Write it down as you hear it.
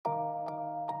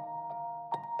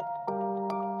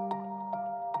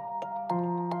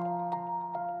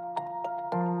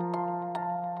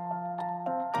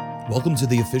Welcome to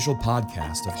the official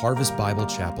podcast of Harvest Bible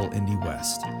Chapel, Indy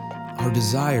West. Our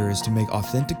desire is to make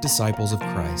authentic disciples of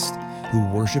Christ who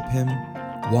worship Him,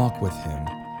 walk with Him,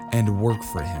 and work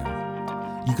for Him.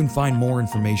 You can find more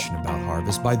information about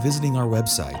Harvest by visiting our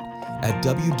website at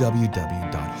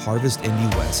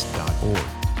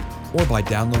www.harvestindywest.org or by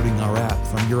downloading our app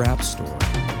from your app store.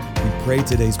 We pray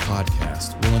today's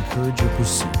podcast will encourage your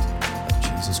pursuit of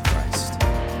Jesus Christ.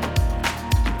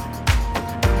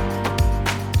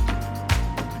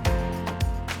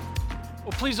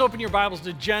 Please open your Bibles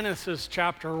to Genesis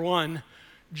chapter 1.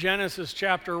 Genesis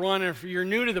chapter 1. And if you're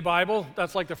new to the Bible,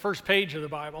 that's like the first page of the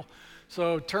Bible.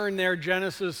 So turn there,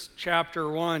 Genesis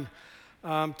chapter 1.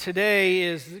 Today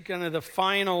is kind of the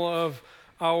final of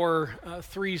our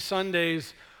 3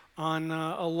 Sundays on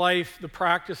the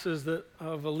practices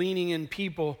of leaning in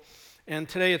people. And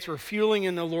today it's refueling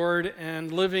in the Lord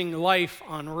and living life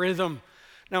on rhythm.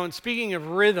 Now, in speaking of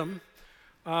rhythm,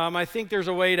 I think there's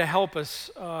a way to help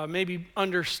us maybe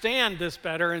understand this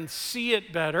better and see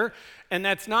it better, and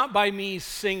that's not by me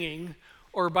singing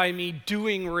or by me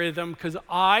doing rhythm, because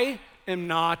I am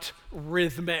not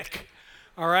rhythmic,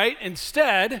 all right?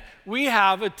 Instead, we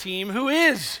have a team who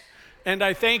is, and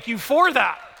I thank you for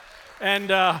that.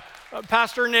 And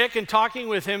Pastor Nick, in talking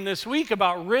with him this week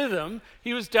about rhythm,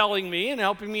 he was telling me and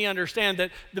helping me understand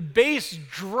that the bass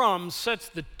drum sets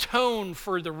the tone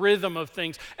for the rhythm of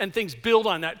things, and things build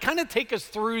on that. Kind of take us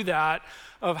through that,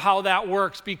 of how that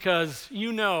works, because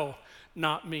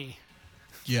not me.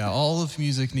 Yeah, all of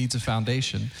music needs a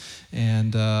foundation,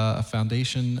 and a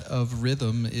foundation of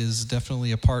rhythm is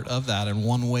definitely a part of that. And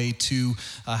one way to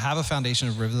have a foundation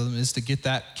of rhythm is to get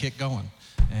that kick going.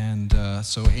 And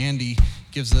so Andy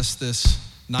gives us this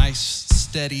nice,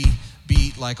 steady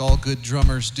beat like all good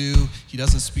drummers do. He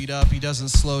doesn't speed up, he doesn't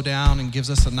slow down, and gives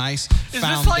us a nice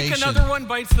foundation. Is this like Another One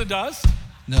Bites the Dust?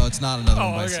 No, it's not Another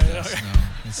One Bites the Dust. Okay. No,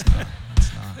 it's not.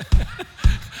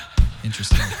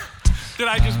 Interesting. Did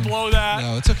I just blow that?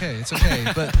 No, it's okay.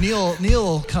 But Neil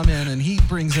will come in, and he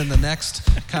brings in the next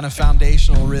kind of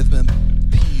foundational rhythm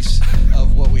piece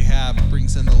of what we have,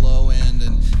 brings in the low end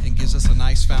and gives us a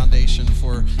nice foundation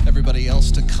for everybody else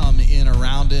to come in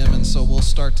around him. And so we'll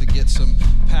start to get some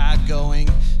pad going,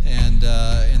 and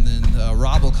then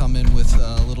Rob will come in with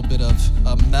a little bit of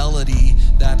a melody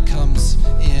that comes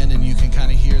in, and you can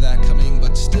kind of hear that coming,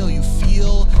 but still you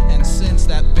feel and sense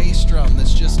that bass drum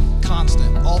that's just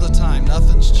constant all the time.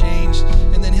 Nothing's changed.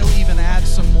 And then he'll even add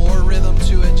some more rhythm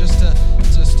to it just to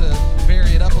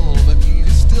vary it up a little bit. You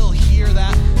can still hear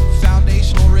that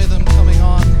foundational rhythm coming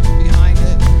on behind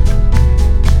it.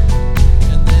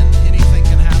 And then anything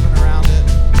can happen around it.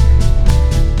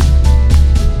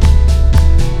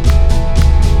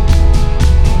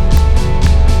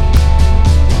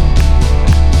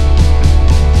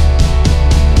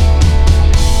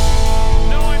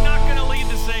 No, I'm not going to lead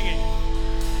the singing.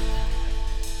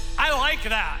 I like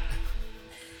that.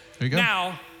 There you go.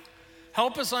 Now,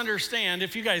 help us understand,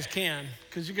 if you guys can,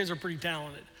 because you guys are pretty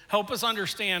talented, help us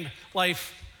understand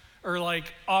life, or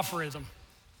like off rhythm.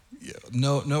 Yeah,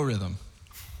 no rhythm.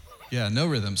 Yeah, no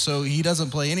rhythm. So he doesn't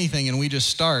play anything, and we just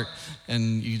start,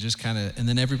 and you just kind of, and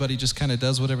then everybody just kind of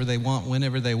does whatever they want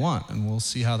whenever they want, and we'll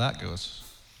see how that goes.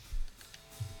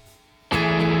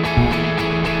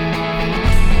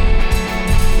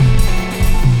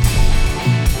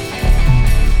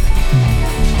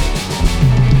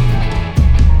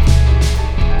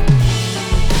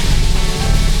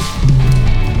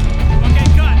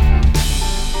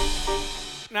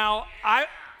 Now,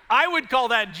 I would call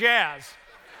that jazz.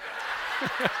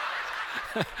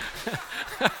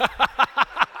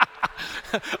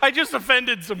 I just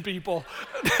offended some people.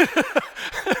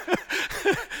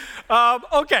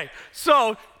 Okay,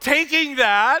 so taking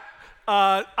that,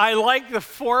 I like the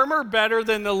former better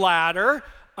than the latter.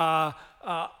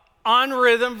 On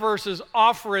rhythm versus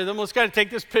off rhythm. Let's kind of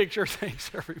take this picture. Thanks,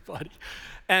 everybody.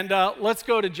 And let's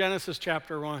go to Genesis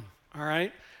chapter 1, all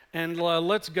right? And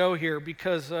let's go here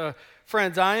because,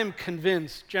 friends, I am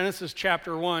convinced Genesis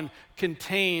chapter 1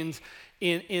 contains,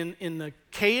 in the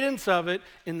cadence of it,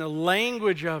 in the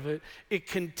language of it, it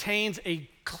contains a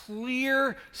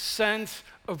clear sense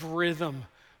of rhythm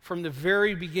from the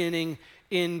very beginning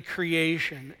in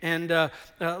creation. And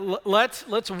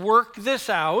let's work this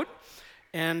out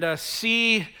and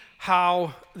see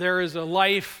how there is a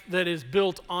life that is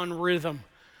built on rhythm.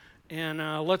 And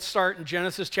let's start in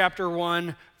Genesis chapter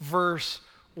 1, verse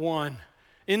 1.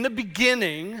 In the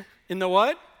beginning, in the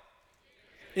what?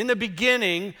 In the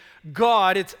beginning,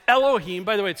 God, it's Elohim.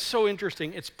 By the way, it's so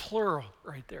interesting. It's plural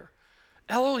right there.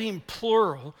 Elohim,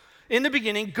 plural. In the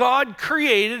beginning, God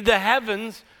created the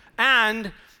heavens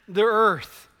and the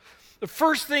earth. The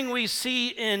first thing we see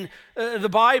in the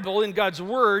Bible, in God's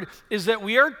Word, is that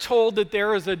we are told that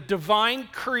there is a divine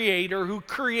creator who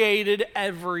created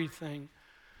everything.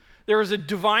 There is a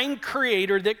divine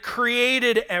creator that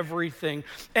created everything.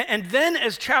 And then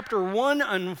as chapter 1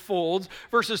 unfolds,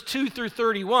 verses 2 through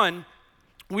 31,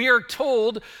 we are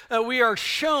told, we are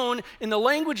shown in the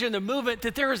language and the movement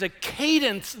that there is a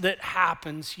cadence that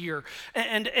happens here.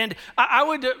 And I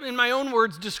would, in my own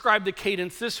words, describe the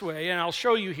cadence this way, and I'll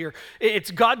show you here.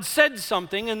 It's God said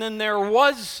something, and then there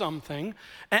was something,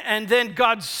 and then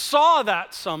God saw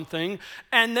that something,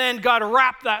 and then God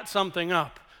wrapped that something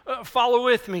up. Follow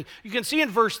with me. You can see in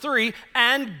verse 3,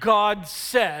 and God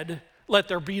said, let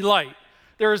there be light.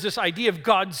 There is this idea of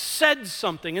God said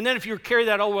something. And then if you carry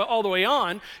that all the way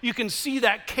on, you can see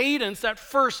that cadence, that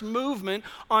first movement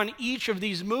on each of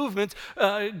these movements.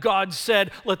 God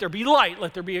said, let there be light,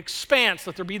 let there be expanse,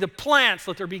 let there be the plants,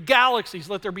 let there be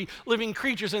galaxies, let there be living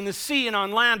creatures in the sea and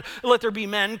on land, let there be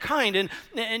mankind.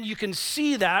 And you can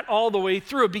see that all the way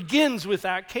through. It begins with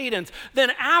that cadence.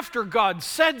 Then after God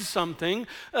said something,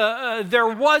 there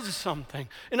was something.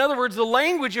 In other words, the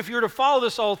language, if you were to follow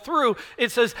this all through,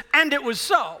 it says, and it was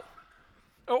so.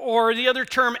 Or the other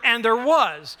term, and there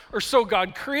was, or so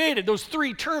God created. Those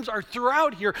three terms are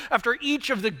throughout here. After each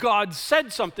of the God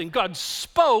said something, God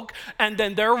spoke, and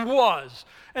then there was.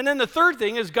 And then the third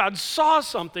thing is God saw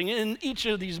something in each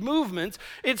of these movements.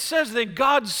 It says that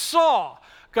God saw.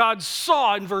 God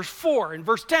saw in verse 4, in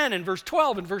verse 10, in verse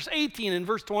 12, in verse 18, in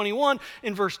verse 21,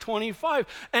 in verse 25.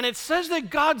 And it says that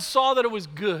God saw that it was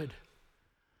good.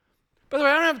 By the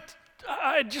way,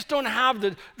 I just don't have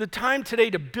the time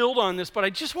today to build on this, but I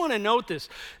just want to note this.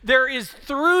 There is,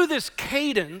 through this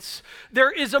cadence, there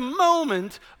is a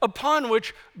moment upon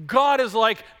which God is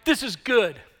like, this is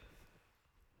good.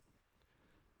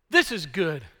 This is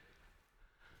good.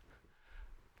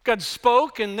 God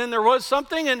spoke, and then there was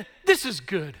something, and this is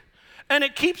good. And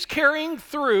it keeps carrying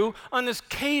through on this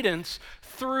cadence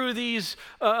through these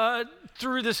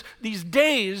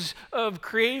days of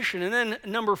creation. And then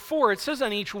number 4, it says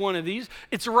on each one of these,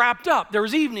 it's wrapped up.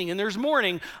 There's evening and there's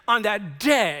morning on that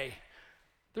day.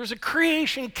 There's a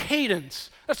creation cadence.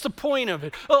 That's the point of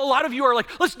it. A lot of you are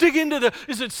like, let's dig into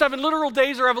is it 7 literal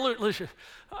days or evolution?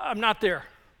 I'm not there.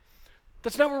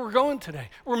 That's not where we're going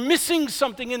today. We're missing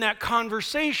something in that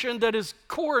conversation that is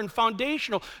core and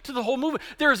foundational to the whole movement.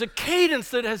 There is a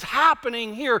cadence that is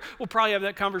happening here. We'll probably have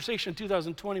that conversation in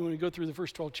 2020 when we go through the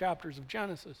first 12 chapters of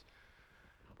Genesis.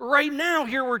 Right now,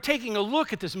 here we're taking a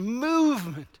look at this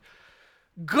movement.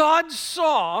 God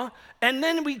saw, and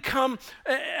then we come,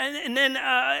 and then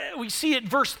we see it,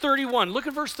 verse 31. Look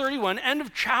at verse 31, end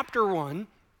of chapter 1.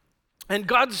 And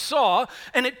God saw,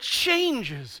 and it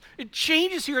changes. It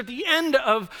changes here at the end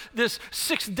of this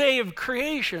 6th day of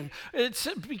creation. It's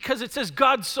because it says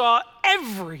God saw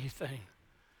everything.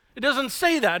 It doesn't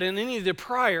say that in any of the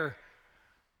prior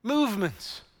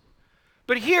movements.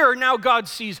 But here, now God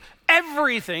sees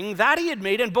everything that he had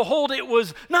made, and behold, it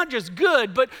was not just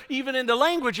good, but even in the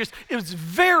languages, it was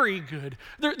very good.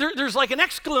 There's like an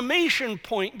exclamation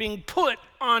point being put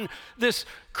on this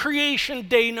creation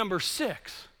day number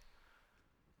 6.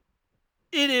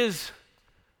 It is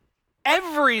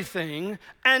everything,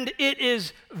 and it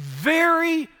is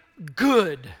very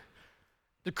good.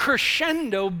 The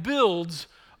crescendo builds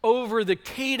over the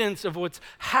cadence of what's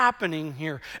happening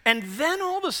here. And then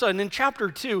all of a sudden, in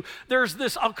chapter 2, there's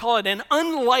this, I'll call it an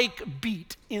unlike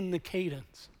beat in the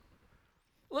cadence.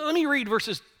 Let me read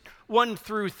verses 1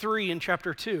 through 3 in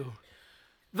chapter 2.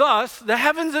 Thus, the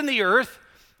heavens and the earth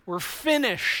were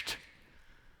finished.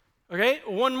 Okay,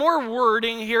 one more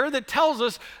wording here that tells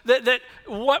us that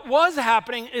what was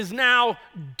happening is now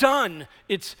done.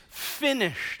 It's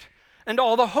finished. And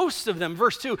all the hosts of them,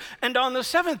 verse 2, and on the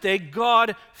 7th day,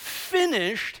 God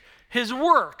finished his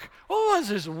work. What was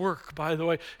his work, by the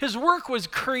way? His work was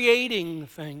creating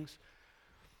things.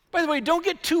 By the way, don't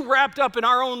get too wrapped up in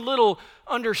our own little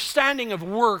understanding of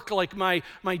work, like my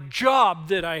job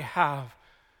that I have.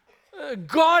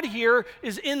 God here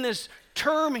is in this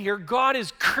term here, God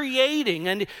is creating,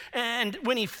 and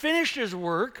when he finished his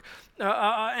work,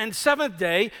 and 7th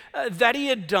day that he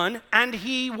had done, and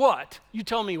he what? You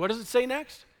tell me, what does it say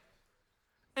next?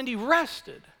 And he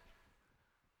rested.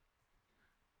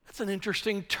 That's an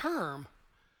interesting term.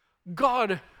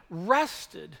 God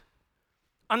rested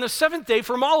on the 7th day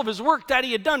from all of his work that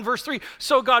he had done. Verse 3,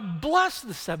 so God blessed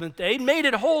the 7th day, made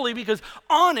it holy, because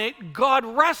on it God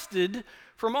rested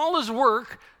from all his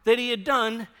work that he had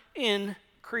done in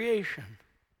creation.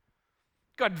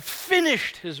 God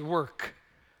finished his work,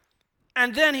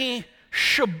 and then he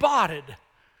Shabbated.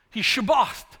 He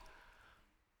Shabbathed.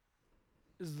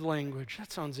 is the language.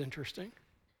 That sounds interesting.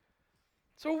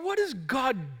 So what is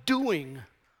God doing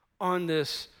on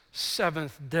this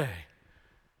seventh day?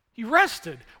 He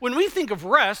rested. When we think of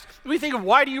rest, we think of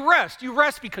why do you rest? You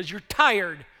rest because you're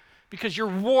tired, because you're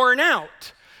worn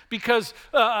out, because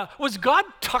was God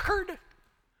tuckered?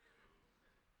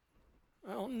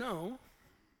 Well, no,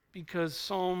 because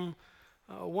Psalm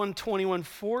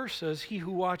 121:4 says, he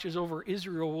who watches over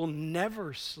Israel will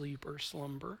never sleep or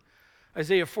slumber.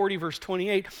 Isaiah 40 verse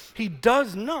 28, he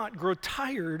does not grow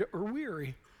tired or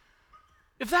weary.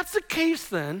 If that's the case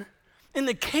then, in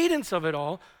the cadence of it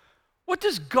all, what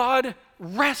does God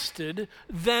rested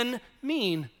then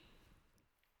mean?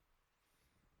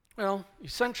 Well,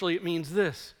 essentially it means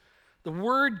this. The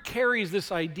word carries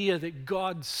this idea that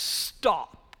God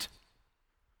stopped.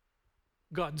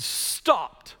 God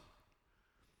stopped.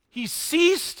 He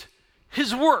ceased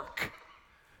his work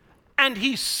and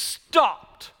he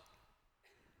stopped.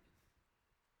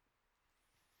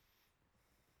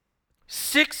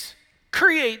 6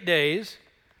 create days,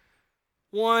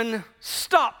 1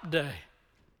 stop day.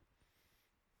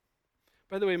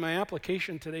 By the way, my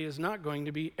application today is not going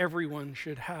to be everyone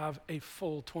should have a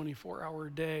full 24-hour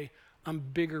day. I'm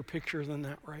bigger picture than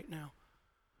that right now.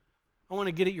 I want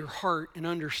to get at your heart and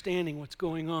understanding what's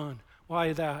going on.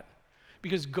 Why that?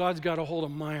 Because God's got a hold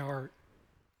of my heart.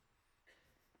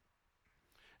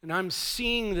 And I'm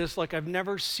seeing this like I've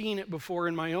never seen it before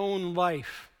in my own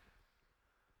life.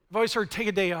 I've always heard, take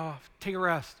a day off, take a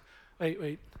rest.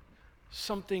 Wait.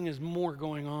 Something is more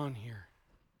going on here.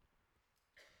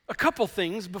 A couple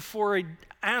things before I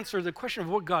answer the question of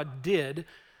what God did.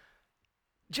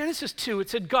 Genesis 2, it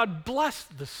said God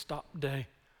blessed the stop day.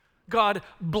 God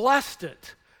blessed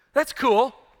it. That's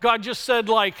cool. God just said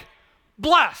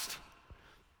blessed.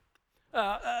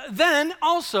 Then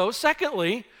also,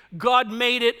 secondly, God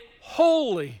made it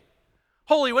holy.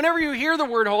 Holy, whenever you hear the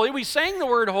word holy, we sang the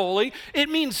word holy, it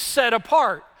means set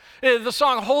apart. The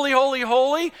song Holy, Holy,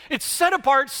 Holy, it's set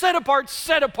apart, set apart,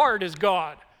 set apart is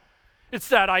God. It's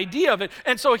that idea of it.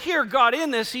 And so here, God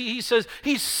in this, he says,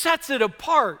 he sets it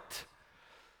apart.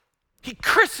 He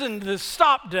christened the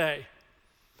stop day.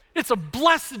 It's a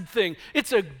blessed thing.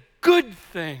 It's a good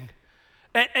thing.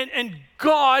 And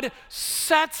God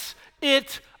sets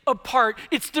it apart.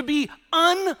 It's to be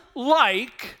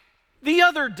unlike the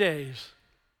other days.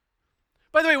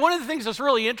 By the way, one of the things that's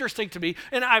really interesting to me,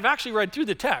 and I've actually read through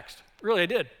the text, really I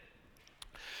did.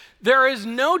 There is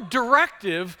no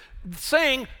directive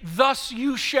saying, thus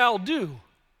you shall do,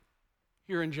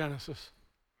 here in Genesis.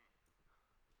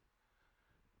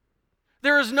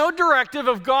 There is no directive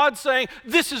of God saying,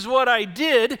 this is what I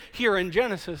did, here in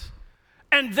Genesis.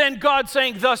 And then God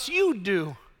saying, thus you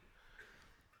do.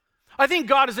 I think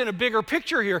God is in a bigger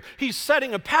picture here. He's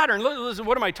setting a pattern. Listen,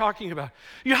 what am I talking about?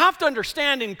 You have to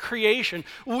understand in creation,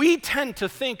 we tend to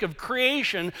think of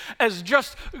creation as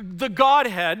just the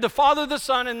Godhead, the Father, the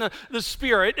Son, and the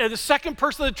Spirit. The second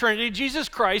person of the Trinity, Jesus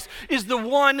Christ, is the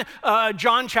one,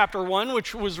 John chapter 1,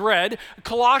 which was read.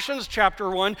 Colossians chapter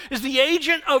 1 is the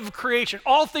agent of creation.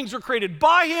 All things were created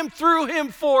by him, through him,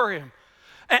 for him.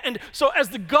 And so as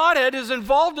the Godhead is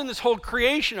involved in this whole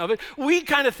creation of it, we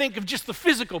kind of think of just the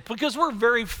physical because we're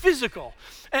very physical.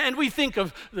 And we think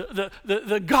of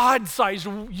the God-sized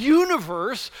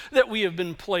universe that we have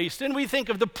been placed in. We think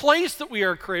of the place that we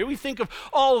are created. We think of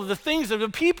all of the things of the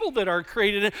people that are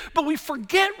created in. But we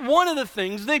forget one of the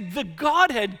things that the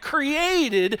Godhead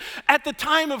created at the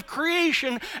time of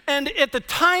creation. And at the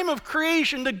time of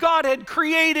creation, the Godhead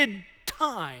created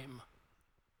time.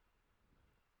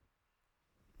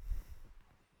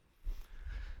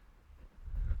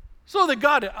 So the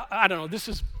God, I don't know, this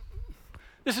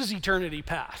is eternity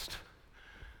past.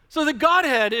 So the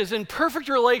Godhead is in perfect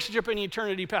relationship in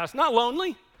eternity past. Not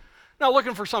lonely, not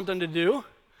looking for something to do,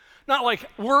 not like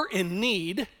we're in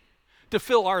need to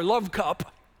fill our love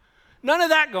cup. None of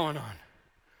that going on.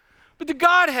 But the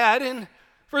Godhead, and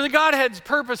for the Godhead's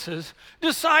purposes,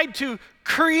 decide to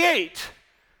create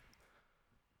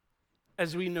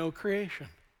as we know creation.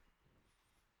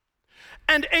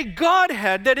 And a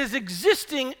Godhead that is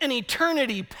existing in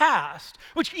eternity past,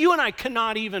 which you and I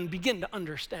cannot even begin to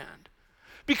understand.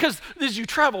 Because as you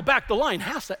travel back, the line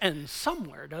has to end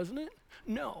somewhere, doesn't it?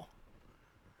 No.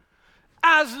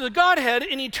 As the Godhead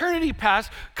in eternity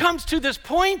past comes to this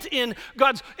point in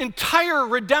God's entire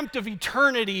redemptive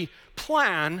eternity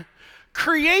plan,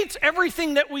 creates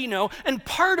everything that we know, and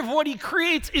part of what he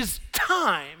creates is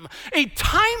time. A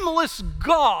timeless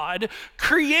God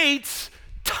creates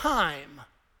time.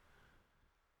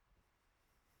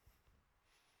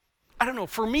 I don't know,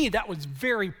 for me, that was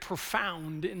very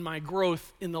profound in my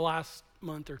growth in the last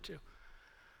month or two.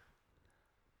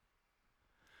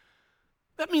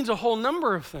 That means a whole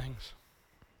number of things.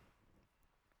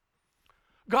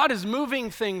 God is moving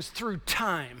things through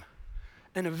time,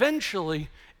 and eventually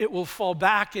it will fall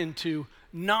back into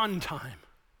non-time,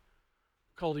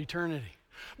 called eternity.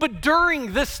 But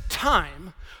during this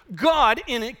time, God,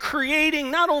 in it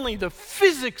creating not only the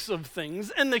physics of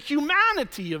things and the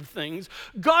humanity of things,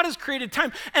 God has created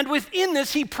time. And within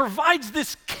this, he provides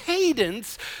this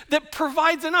cadence that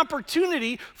provides an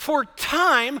opportunity for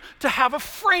time to have a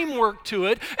framework to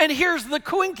it. And here's the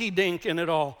coinky-dink in it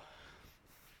all.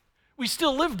 We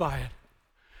still live by it.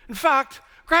 In fact,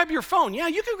 grab your phone. Yeah,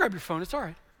 you can grab your phone. It's all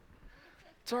right.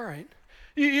 It's all right.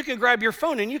 You can grab your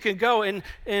phone and you can go and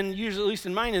usually, at least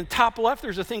in mine, in the top left,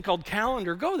 there's a thing called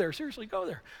calendar. Go there, seriously, go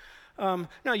there.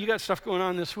 Now, you got stuff going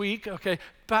on this week. Okay,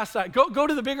 past that. Go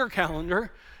to the bigger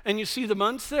calendar and you see the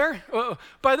months there. Oh,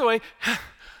 by the way,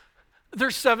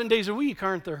 there's 7 days a week,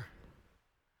 aren't there?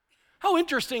 How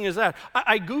interesting is that?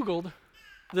 I Googled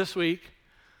this week,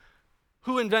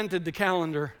 who invented the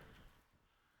calendar?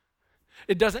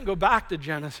 It doesn't go back to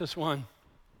Genesis 1.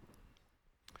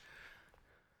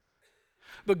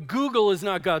 But Google is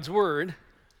not God's word.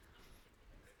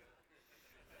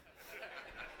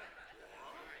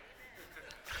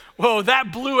 Whoa,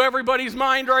 that blew everybody's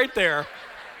mind right there.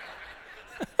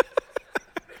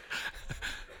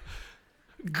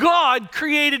 God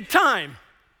created time.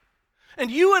 And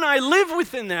you and I live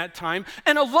within that time,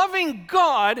 and a loving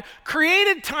God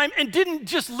created time and didn't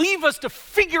just leave us to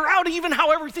figure out even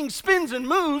how everything spins and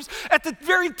moves. At the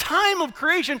very time of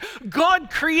creation,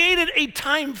 God created a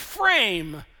time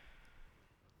frame.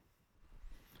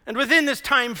 And within this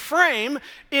time frame,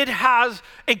 it has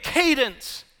a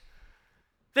cadence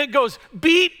that goes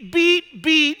beat, beat,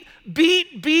 beat,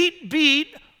 beat, beat,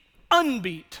 beat,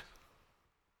 unbeat.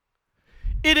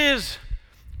 It is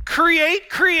create,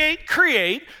 create,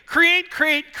 create, create,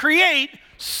 create, create,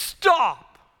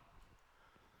 stop.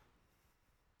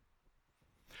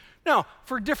 Now,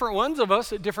 for different ones of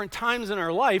us at different times in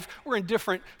our life, we're in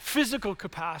different physical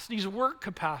capacities, work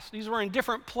capacities. We're in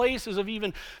different places of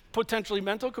even potentially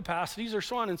mental capacities or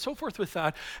so on and so forth with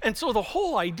that. And so the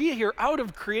whole idea here out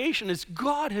of creation is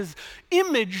God has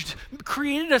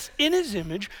created us in his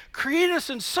image, created us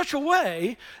in such a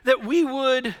way that we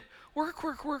would work,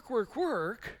 work, work, work,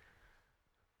 work.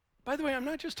 By the way, I'm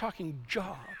not just talking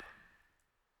job.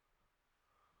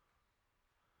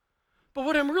 But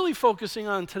what I'm really focusing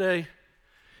on today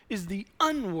is the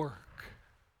unwork.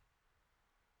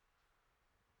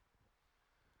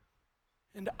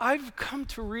 And I've come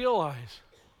to realize,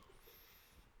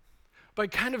 by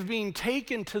kind of being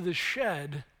taken to the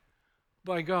shed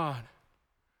by God,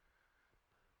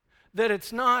 that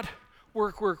it's not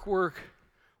work, work, work,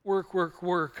 work, work,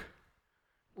 work,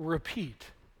 repeat,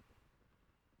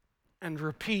 and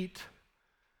repeat,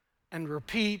 and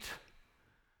repeat,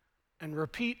 and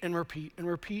repeat and repeat and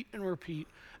repeat and repeat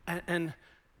and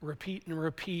repeat and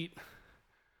repeat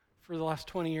for the last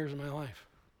 20 years of my life.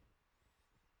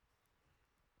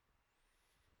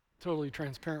 Totally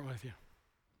transparent with you.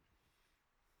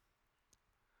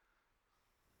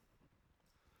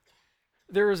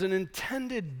 There is an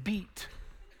intended beat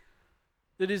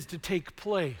that is to take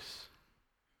place.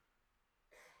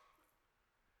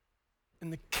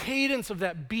 And the cadence of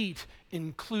that beat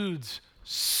includes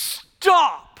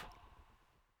stop.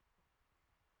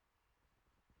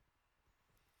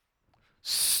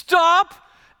 Stop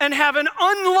and have an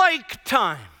unlike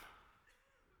time.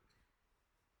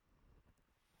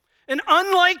 An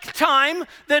unlike time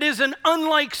that is an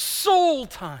unlike soul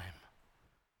time.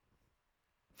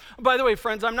 By the way,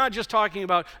 friends, I'm not just talking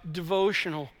about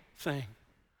devotional thing.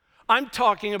 I'm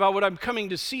talking about what I'm coming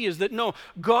to see is that no,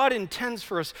 God intends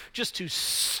for us just to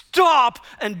stop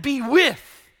and be with.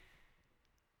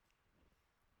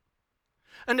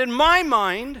 And in my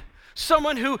mind,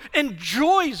 someone who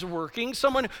enjoys working,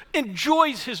 someone who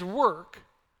enjoys his work,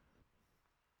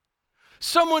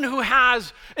 someone who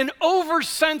has an over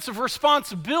sense of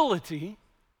responsibility,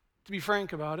 to be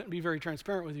frank about it and be very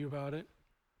transparent with you about it,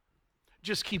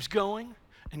 just keeps going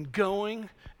and going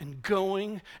and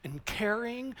going and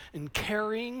carrying and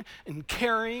carrying and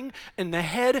carrying, and the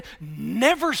head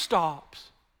never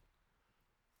stops.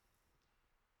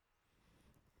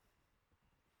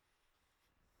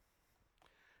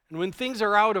 And when things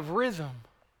are out of rhythm,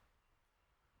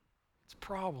 it's a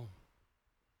problem.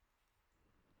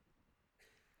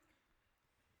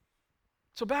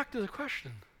 So back to the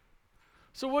question.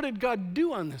 So what did God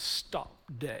do on this stop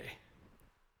day?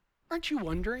 Aren't you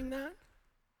wondering that?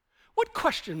 What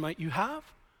question might you have?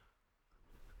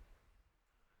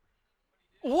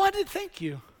 Thank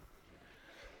you.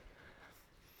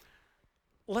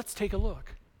 Let's take a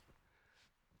look.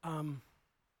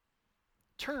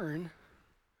 turn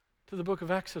to the book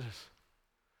of Exodus.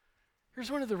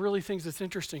 Here's one of the really things that's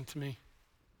interesting to me.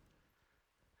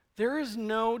 There is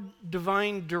no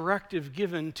divine directive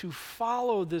given to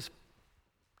follow this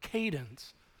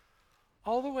cadence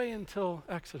all the way until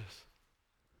Exodus.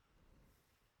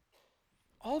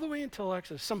 All the way until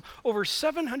Exodus, some over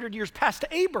 700 years past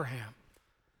Abraham.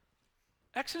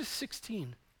 Exodus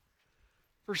 16,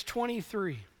 verse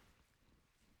 23.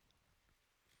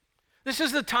 This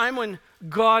is the time when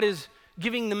God is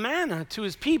giving the manna to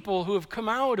his people who have come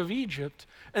out of Egypt,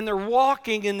 and they're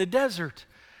walking in the desert,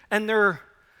 and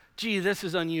this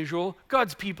is unusual.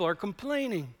 God's people are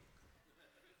complaining.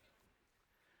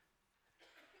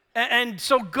 And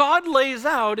so God lays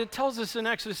out, it tells us in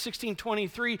Exodus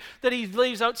 16:23 that he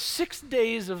lays out 6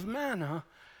 days of manna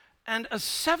and a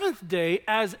 7th day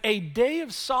as a day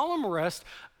of solemn rest,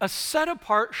 a set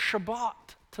apart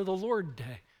Shabbat to the Lord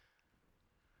day.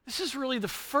 This is really the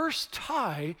first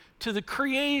tie to the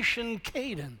creation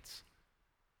cadence.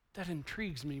 That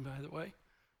intrigues me, by the way,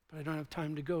 but I don't have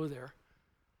time to go there.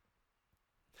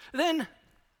 Then,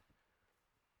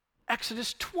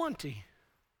 Exodus 20.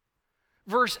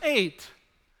 Verse 8,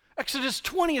 Exodus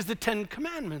 20 is the 10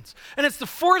 Commandments. And it's the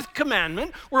 4th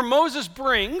commandment where Moses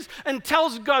brings and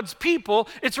tells God's people,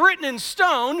 it's written in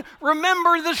stone,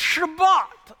 remember the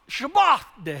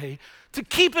Shabbat day, to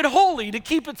keep it holy, to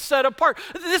keep it set apart.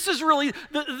 This is really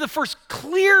the first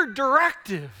clear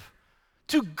directive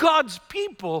to God's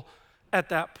people at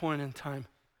that point in time.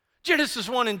 Genesis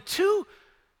 1 and 2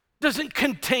 doesn't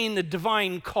contain the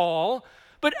divine call,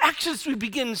 but Exodus, we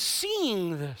begin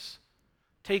seeing this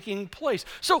taking place.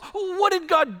 So what did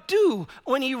God do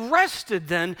when he rested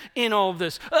then in all of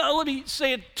this? Let me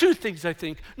say it, 2 things, I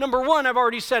think. Number 1, I've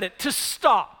already said it, to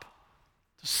stop.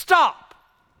 To stop.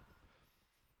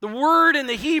 The word in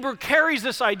the Hebrew carries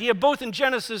this idea, both in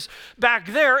Genesis back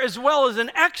there as well as in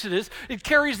Exodus. It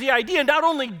carries the idea, not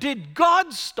only did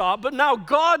God stop, but now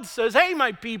God says, hey,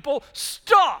 my people,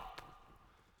 stop.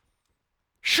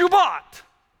 Shabbat.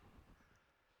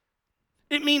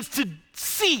 It means to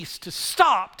cease, to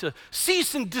stop, to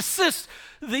cease and desist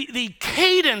the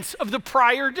cadence of the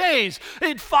prior days.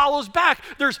 It follows back.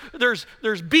 There's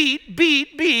beat,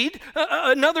 beat, beat,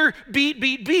 another beat,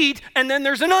 beat, beat, and then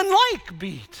there's an unlike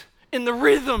beat in the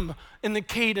rhythm, in the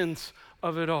cadence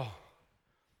of it all.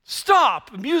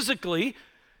 Stop musically.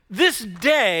 This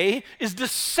day is to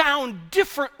sound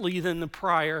differently than the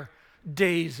prior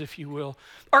days, if you will.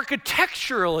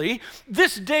 Architecturally,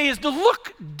 this day is to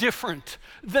look different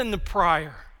than the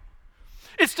prior.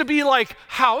 It's to be like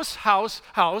house, house,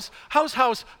 house, house,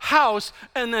 house, house,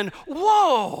 and then,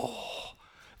 whoa,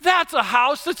 that's a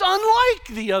house that's unlike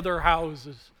the other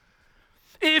houses.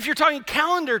 If you're talking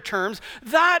calendar terms,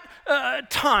 that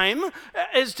time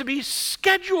is to be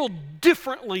scheduled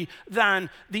differently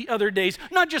than the other days,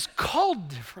 not just called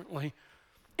differently.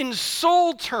 In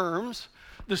soul terms,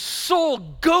 the soul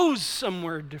goes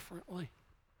somewhere differently.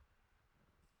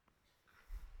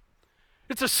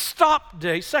 It's a stop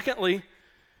day. Secondly,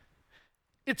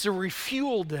 it's a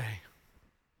refuel day.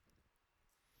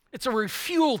 It's a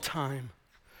refuel time.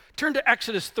 Turn to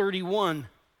Exodus 31.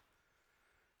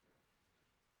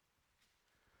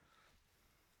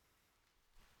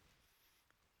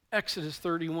 Exodus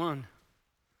 31.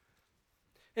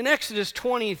 In Exodus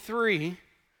 23,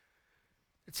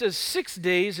 it says, 6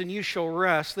 days and you shall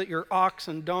rest, that your ox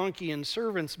and donkey and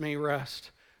servants may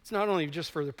rest. It's not only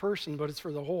just for the person, but it's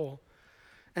for the whole.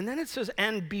 And then it says,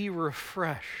 and be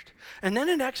refreshed. And then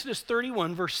in Exodus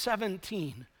 31, verse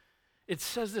 17, it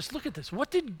says this. Look at this.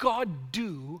 What did God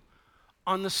do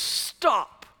on the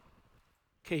stop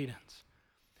cadence?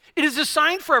 It is a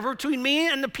sign forever between me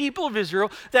and the people of Israel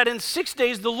that in 6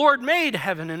 days the Lord made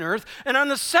heaven and earth, and on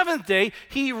the 7th day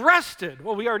he rested.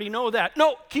 Well, we already know that.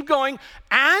 No, keep going.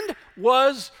 And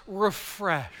was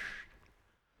refreshed.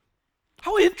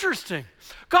 How interesting.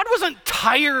 God wasn't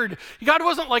tired. God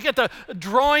wasn't like at the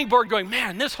drawing board going,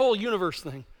 man, this whole universe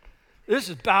thing, this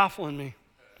is baffling me.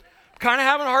 I'm kind of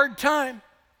having a hard time.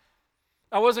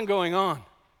 I wasn't going on.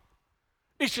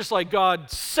 It's just like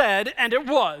God said, and it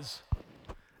was.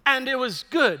 And it was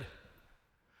good.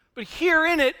 But here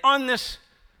in it, on this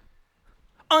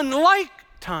unlike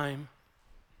time,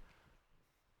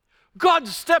 God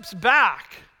steps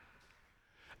back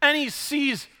and he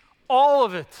sees all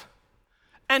of it,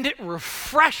 and it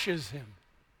refreshes him.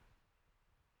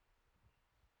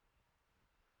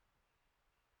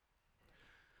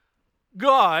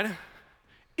 God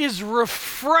is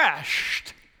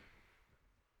refreshed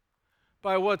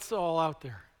by what's all out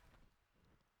there.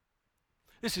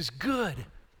 This is good.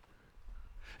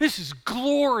 This is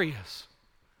glorious.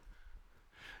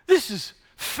 This is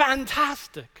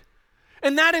fantastic.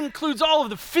 And that includes all of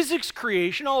the physics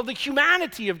creation, all of the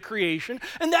humanity of creation,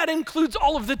 and that includes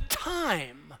all of the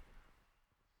time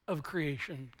of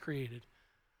creation created.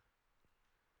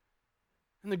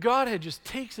 And the Godhead just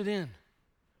takes it in.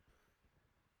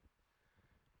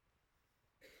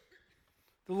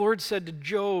 The Lord said to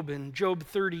Job in Job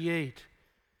 38,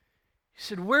 he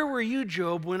said, "Where were you,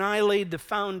 Job, when I laid the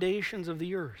foundations of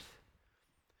the earth?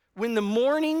 When the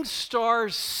morning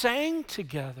stars sang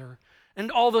together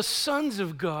and all the sons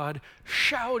of God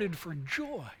shouted for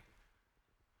joy."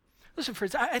 Listen,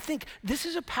 friends, I think this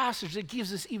is a passage that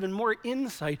gives us even more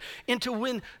insight into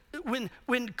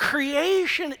when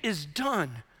creation is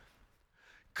done.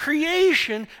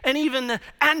 Creation and even the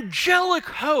angelic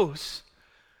hosts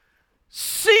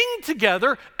sing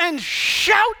together and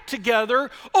shout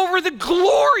together over the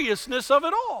gloriousness of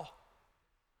it all.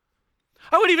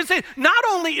 I would even say not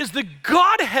only is the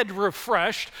Godhead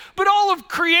refreshed, but all of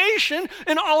creation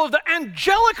and all of the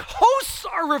angelic hosts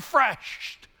are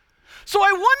refreshed. So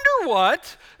I wonder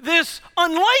what this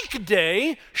unlike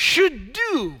day should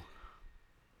do.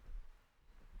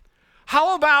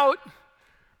 How about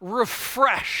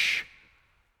refresh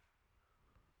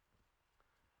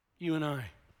you and I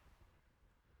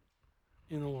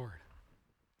in the Lord?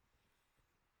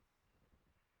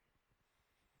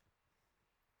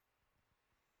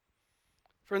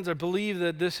 Friends, I believe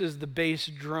that this is the bass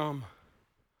drum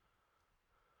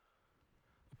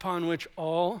upon which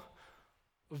all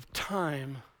of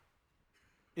time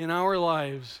in our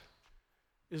lives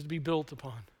is to be built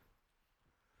upon.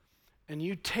 And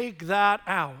you take that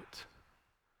out,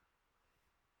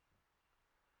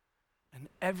 and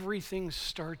everything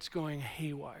starts going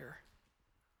haywire.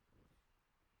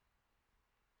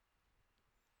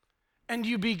 And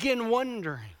you begin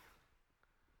wondering,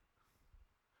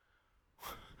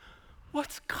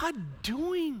 what's God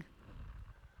doing?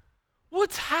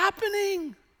 What's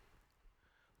happening?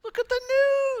 Look at the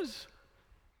news.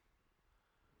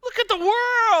 Look at the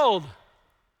world.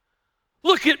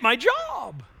 Look at my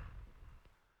job.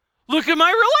 Look at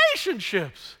my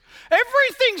relationships.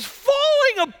 Everything's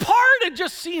falling apart. It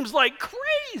just seems like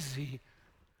crazy.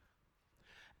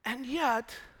 And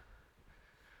yet,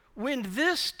 when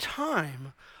this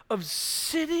time of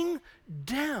sitting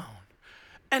down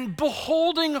and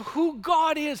beholding who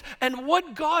God is and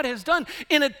what God has done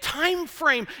in a time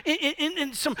frame,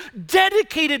 in some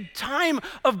dedicated time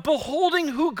of beholding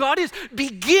who God is,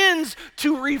 begins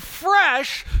to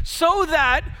refresh so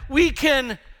that we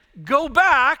can go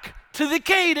back to the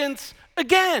cadence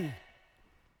again.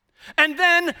 And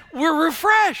then we're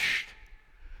refreshed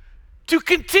to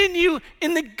continue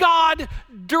in the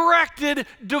God-directed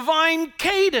divine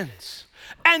cadence,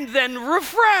 and then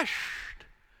refreshed.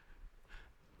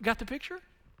 Got the picture?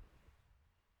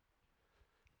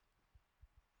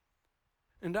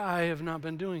 And I have not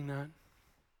been doing that.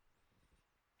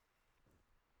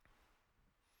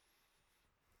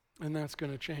 And that's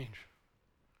going to change.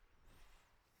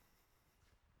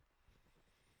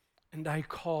 And I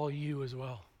call you as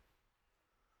well.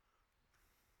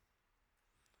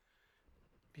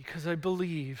 Because I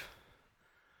believe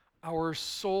our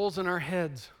souls and our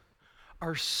heads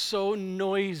are so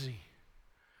noisy,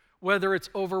 whether it's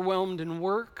overwhelmed in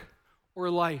work or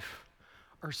life.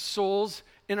 Our souls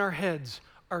in our heads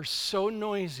are so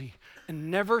noisy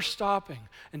and never stopping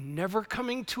and never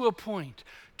coming to a point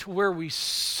to where we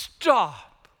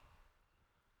stop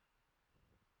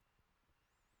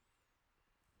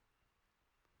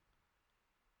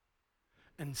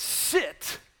and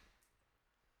sit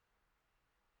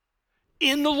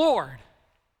in the Lord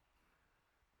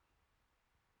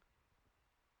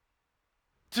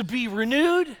to be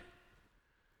renewed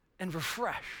and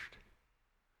refreshed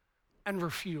and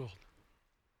refueled.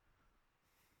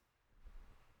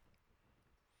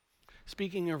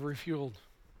 Speaking of refueled,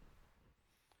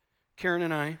 Karen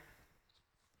and I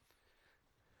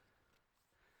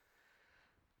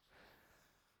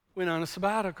went on a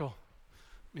sabbatical.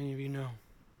 Many of you know,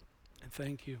 and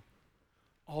thank you.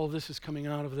 All of this is coming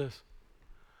out of this.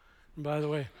 And by the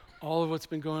way, all of what's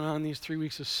been going on these 3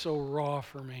 weeks is so raw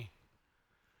for me.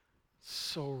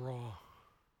 So raw.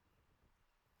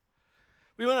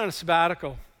 We went on a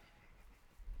sabbatical.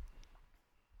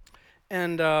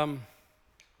 And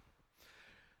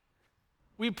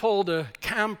we pulled a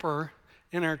camper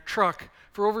in our truck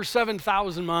for over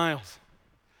 7,000 miles.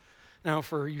 Now,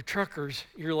 for you truckers,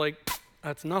 you're like,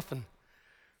 that's nothing.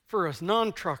 For us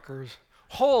non-truckers,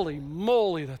 holy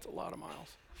moly, that's a lot of miles.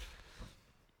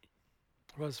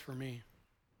 It was for me.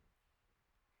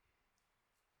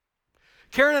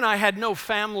 Karen and I had no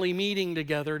family meeting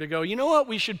together to go, you know what,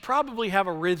 we should probably have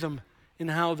a rhythm in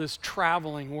how this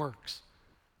traveling works.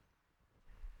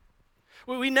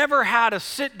 We never had a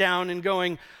sit down and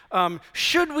going,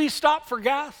 should we stop for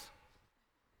gas?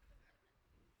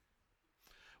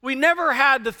 We never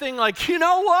had the thing like, you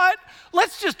know what?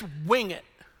 Let's just wing it.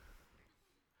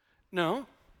 No.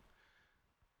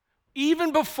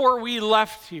 Even before we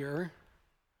left here,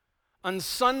 on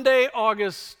Sunday,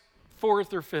 August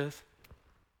 4th or 5th,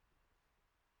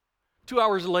 2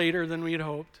 hours later than we had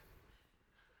hoped,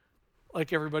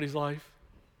 like everybody's life,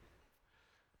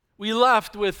 we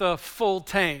left with a full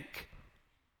tank.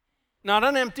 Not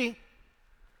an empty,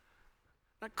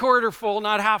 not quarter full,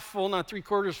 not half full, not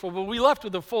 3/4 full, but we left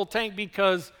with a full tank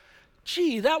because,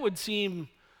 gee, that would seem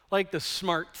like the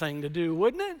smart thing to do,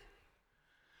 wouldn't it?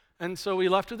 And so we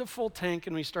left with a full tank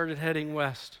and we started heading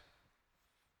west.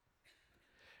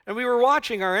 And we were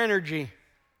watching our energy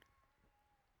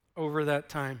over that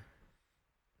time.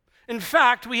 In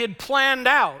fact, we had planned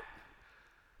out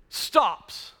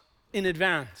stops in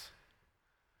advance.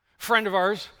 A friend of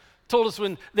ours told us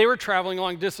when they were traveling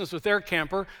long distance with their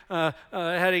camper,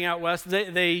 heading out west,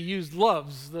 they used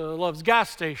Love's, the Love's gas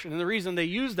station. And the reason they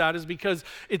used that is because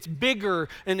it's bigger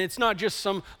and it's not just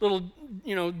some little,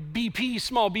 BP,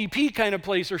 small BP kind of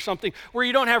place or something where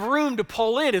you don't have room to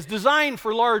pull in. It's designed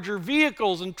for larger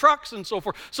vehicles and trucks and so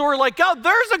forth. So we're like, oh,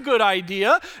 there's a good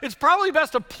idea. It's probably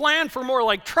best to plan for more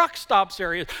like truck stops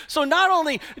areas. So not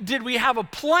only did we have a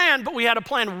plan, but we had a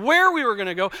plan where we were going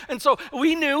to go. And so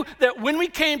we knew that when we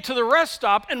came to the rest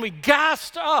stop and we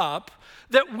gassed up,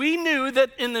 that we knew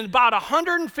that in about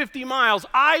 150 miles,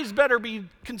 eyes better be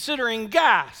considering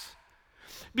gas.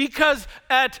 Because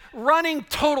at running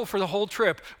total for the whole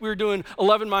trip, we were doing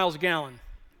 11 miles a gallon.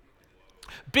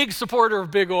 Big supporter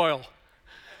of big oil.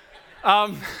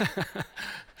 And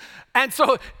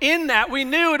so in that, we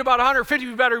knew at about 150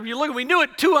 we better be looking. We knew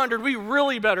at 200 we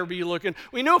really better be looking.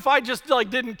 We knew if I just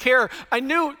didn't care, I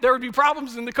knew there would be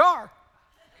problems in the car.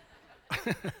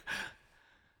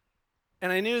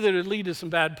 And I knew that it would lead to some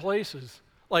bad places,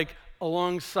 like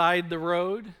alongside the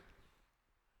road,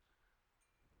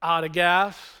 out of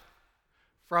gas,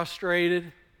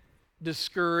 frustrated,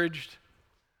 discouraged.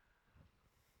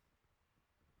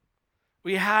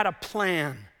 We had a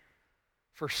plan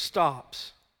for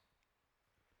stops.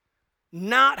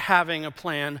 Not having a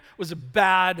plan was a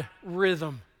bad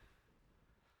rhythm.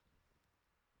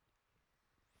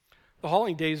 The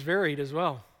hauling days varied as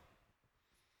well.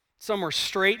 Some were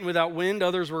straight and without wind,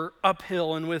 others were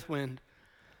uphill and with wind.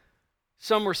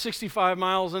 Some were 65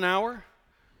 miles an hour,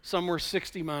 some were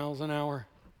 60 miles an hour.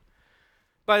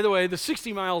 By the way, the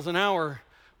 60 miles an hour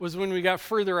was when we got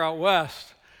further out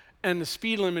west, and the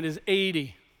speed limit is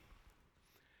 80.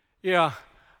 Yeah,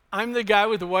 I'm the guy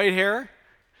with the white hair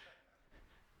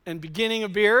and beginning a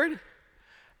beard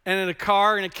and in a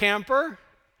car in a camper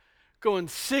going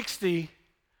 60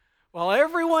 while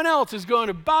everyone else is going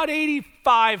about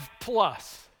 85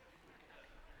 plus.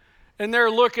 And they're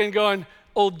looking, going,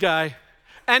 old guy.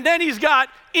 And then he's got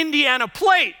Indiana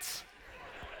plates.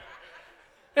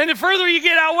 And the further you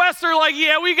get out west, they're like,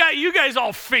 yeah, we got you guys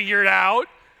all figured out.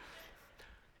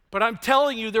 But I'm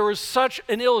telling you, there was such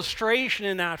an illustration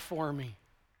in that for me.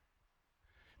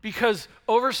 Because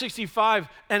over 65,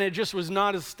 and it just was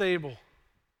not as stable.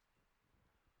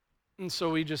 And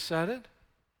so we just said it.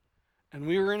 And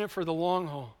we were in it for the long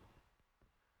haul.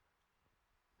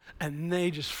 And they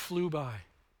just flew by.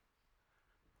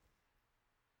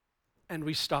 And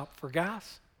we stopped for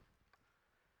gas.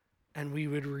 And we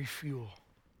would refuel.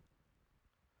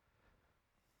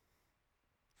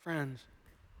 Friends,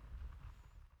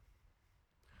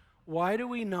 why do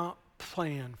we not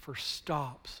plan for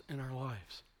stops in our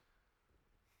lives?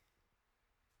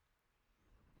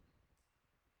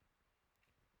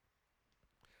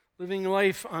 Living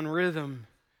life on rhythm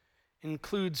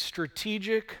includes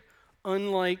strategic,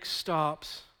 unlike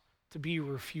stops to be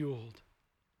refueled.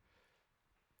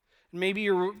 Maybe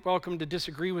you're welcome to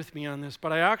disagree with me on this,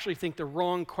 but I actually think the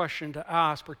wrong question to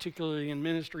ask, particularly in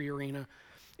ministry arena,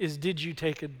 is, did you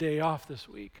take a day off this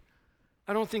week?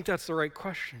 I don't think that's the right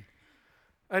question.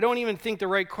 I don't even think the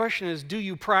right question is, do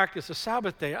you practice a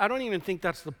Sabbath day? I don't even think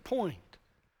that's the point.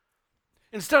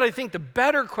 Instead, I think the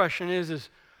better question is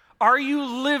are you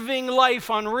living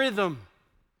life on rhythm?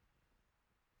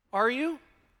 Are you?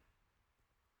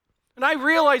 And I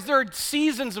realize there are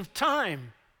seasons of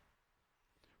time.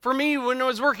 For me, when I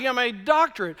was working on my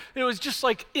doctorate, it was just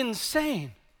like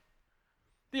insane.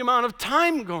 The amount of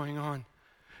time going on.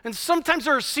 And sometimes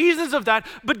there are seasons of that,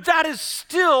 but that is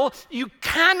still, you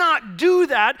cannot do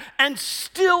that and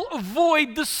still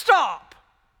avoid the stop.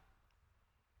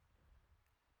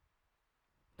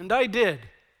 And I did.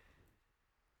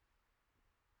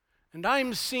 And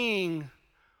I'm seeing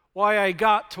why I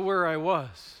got to where I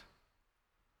was.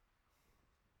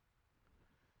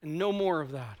 And no more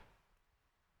of that.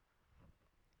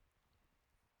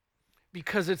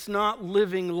 Because it's not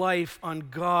living life on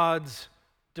God's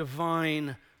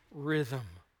divine rhythm.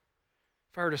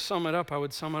 If I were to sum it up, I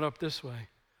would sum it up this way.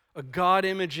 A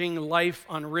God-imaging life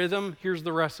on rhythm, here's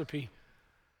the recipe.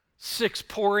 6,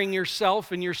 pouring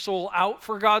yourself and your soul out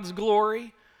for God's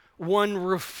glory. 1,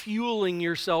 refueling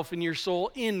yourself and your soul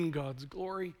in God's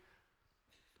glory.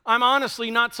 I'm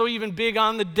honestly not so even big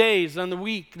on the days, on the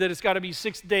week, that it's got to be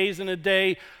 6 days in a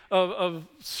day of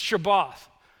Shabbat.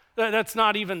 That's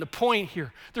not even the point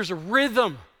here. There's a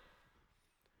rhythm.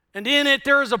 And in it,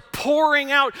 there is a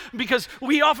pouring out, because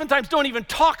we oftentimes don't even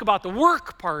talk about the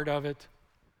work part of it.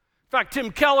 In fact,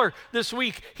 Tim Keller this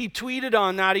week, he tweeted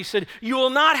on that. He said, "You will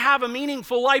not have a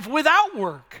meaningful life without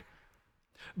work,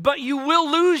 but you will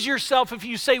lose yourself if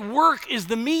you say work is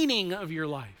the meaning of your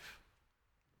life."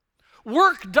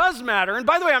 Work does matter. And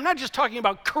by the way, I'm not just talking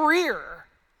about career.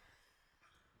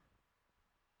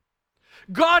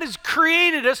 God has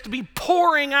created us to be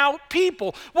pouring out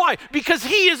people. Why? Because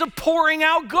He is a pouring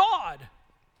out God.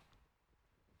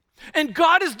 And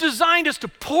God has designed us to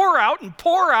pour out and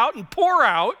pour out and pour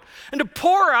out, and to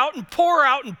pour out and pour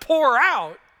out and pour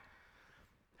out,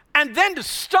 and then to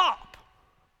stop.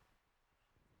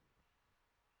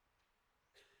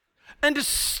 And to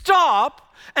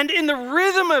stop, and in the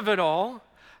rhythm of it all,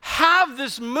 have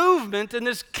this movement and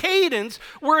this cadence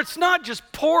where it's not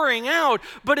just pouring out,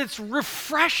 but it's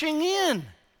refreshing in.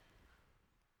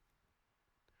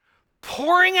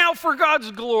 Pouring out for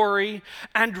God's glory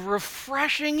and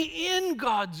refreshing in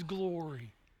God's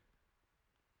glory.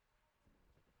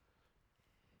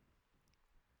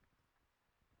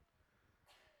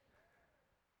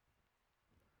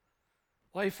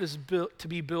 Life is built to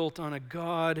be built on a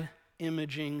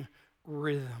God-imaging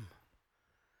rhythm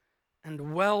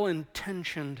and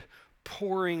well-intentioned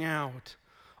pouring out,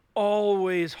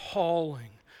 always hauling,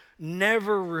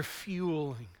 never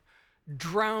refueling,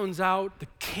 drowns out the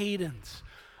cadence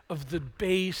of the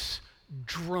bass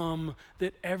drum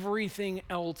that everything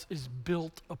else is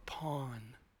built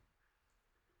upon.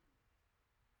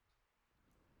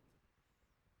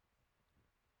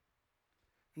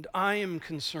 And I am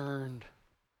concerned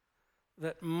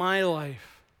that my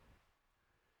life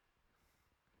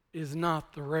is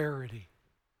not the rarity.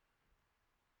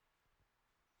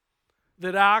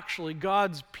 That actually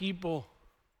God's people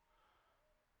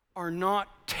are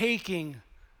not taking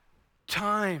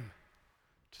time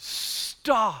to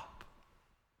stop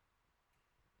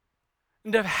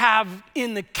and to have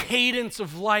in the cadence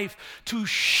of life to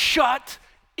shut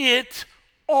it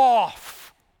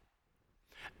off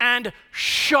and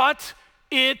shut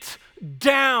it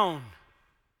down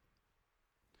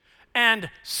and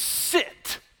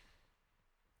sit.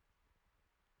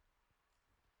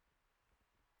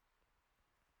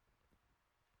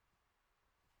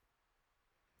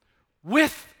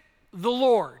 With the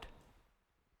Lord.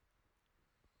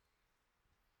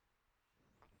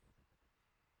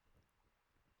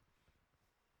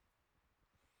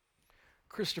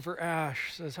 Christopher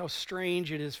Ash says how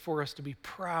strange it is for us to be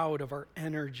proud of our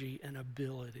energy and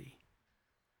ability.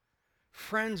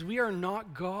 Friends, we are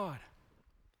not God.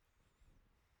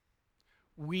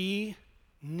 We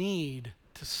need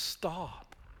to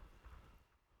stop.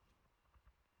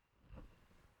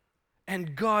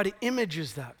 And God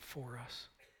images that for us.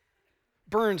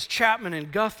 Burns, Chapman, and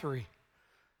Guthrie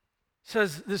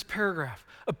says this paragraph: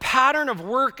 a pattern of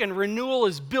work and renewal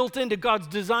is built into God's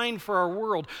design for our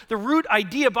world. The root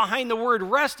idea behind the word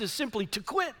rest is simply to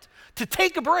quit, to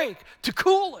take a break, to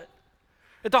cool it.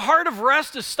 At the heart of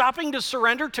rest is stopping to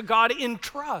surrender to God in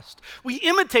trust. We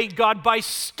imitate God by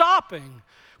stopping.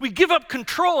 We give up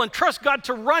control and trust God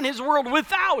to run His world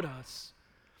without us.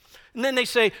 And then they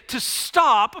say, to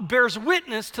stop bears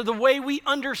witness to the way we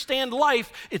understand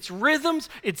life, its rhythms,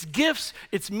 its gifts,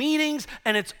 its meanings,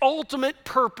 and its ultimate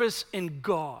purpose in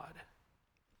God.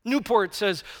 Newport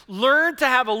says, learn to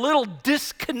have a little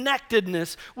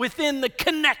disconnectedness within the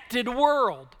connected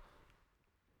world.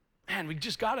 Man, we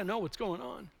just got to know what's going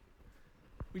on.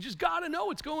 We just got to know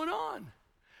what's going on.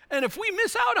 And if we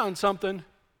miss out on something,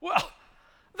 well,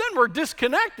 then we're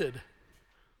disconnected.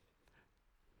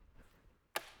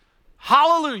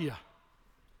 Hallelujah.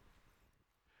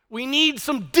 We need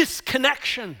some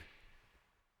disconnection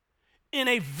in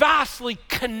a vastly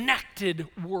connected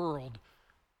world.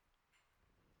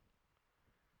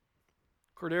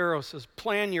 Cordero says,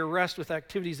 plan your rest with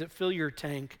activities that fill your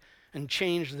tank and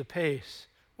change the pace.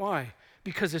 Why?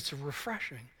 Because it's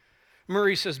refreshing.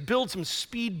 Murray says, build some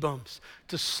speed bumps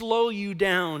to slow you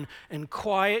down and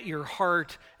quiet your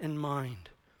heart and mind.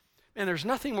 And there's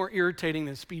nothing more irritating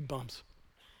than speed bumps.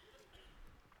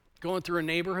 Going through a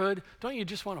neighborhood, don't you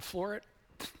just want to floor it?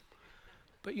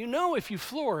 But you know if you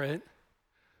floor it,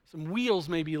 some wheels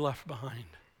may be left behind.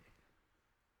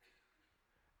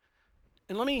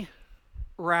 And let me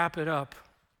wrap it up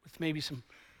with maybe some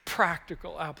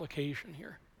practical application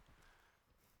here.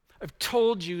 I've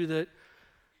told you that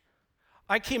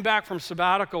I came back from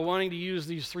sabbatical wanting to use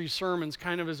these 3 sermons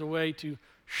kind of as a way to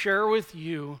share with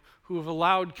you who have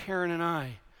allowed Karen and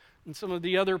I and some of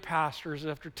the other pastors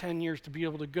after 10 years to be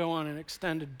able to go on an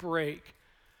extended break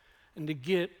and to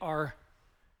get our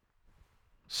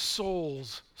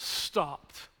souls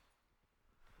stopped.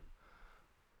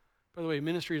 By the way,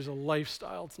 ministry is a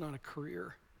lifestyle, it's not a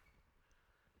career.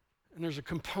 And there's a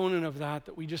component of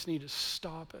that we just need to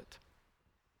stop it.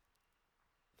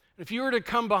 If you were to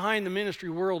come behind the ministry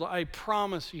world, I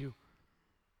promise you,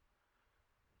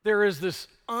 there is this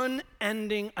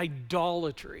unending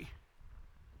idolatry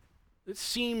that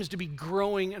seems to be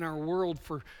growing in our world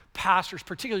for pastors,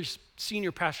 particularly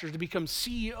senior pastors, to become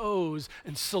CEOs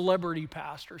and celebrity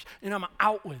pastors. And I'm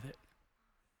out with it.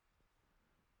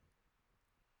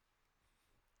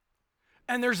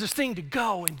 And there's this thing to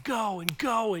go and go and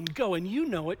go and go, and you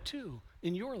know it too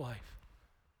in your life.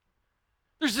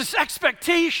 There's this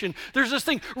expectation, there's this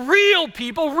thing, real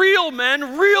people, real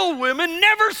men, real women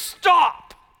never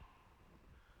stop.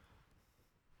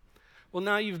 Well,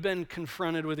 now you've been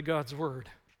confronted with God's word.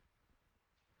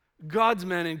 God's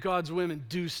men and God's women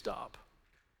do stop.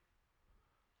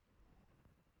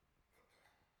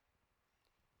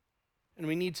 And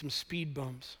we need some speed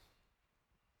bumps.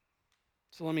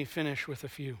 So let me finish with a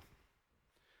few.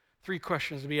 3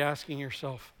 questions to be asking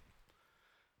yourself.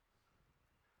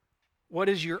 What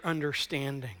is your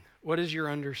understanding? What is your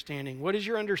understanding? What is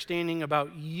your understanding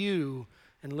about you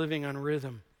and living on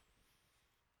rhythm?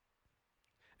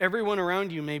 Everyone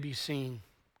around you may be seeing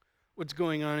what's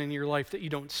going on in your life, that you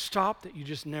don't stop, that you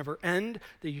just never end,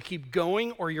 that you keep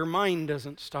going, or your mind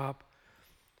doesn't stop.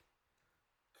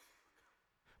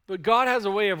 But God has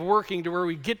a way of working to where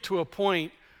we get to a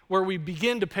point where we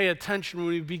begin to pay attention, when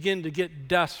we begin to get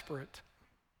desperate.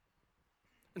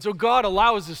 And so God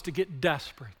allows us to get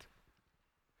desperate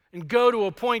and go to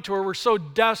a point to where we're so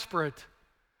desperate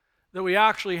that we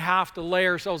actually have to lay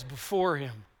ourselves before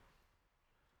Him,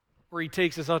 where He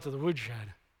takes us out to the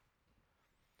woodshed.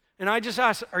 And I just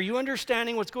ask, are you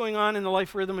understanding what's going on in the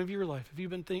life rhythm of your life?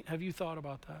 Have you thought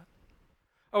about that?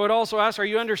 I would also ask, are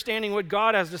you understanding what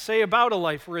God has to say about a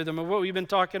life rhythm of what we've been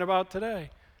talking about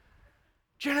today?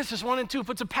 Genesis 1 and 2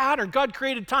 puts a pattern. God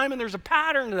created time, and there's a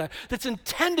pattern to that that's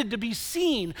intended to be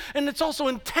seen, and it's also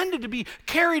intended to be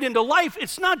carried into life.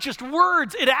 It's not just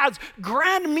words. It adds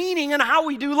grand meaning in how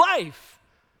we do life.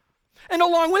 And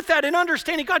along with that, in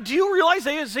understanding God, do you realize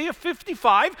Isaiah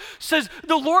 55 says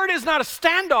the Lord is not a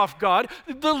standoff God.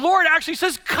 The Lord actually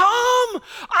says, come.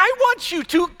 I want you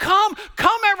to come.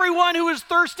 Come, everyone who is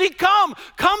thirsty, come.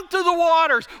 Come to the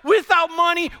waters without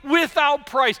money, without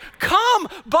price. Come,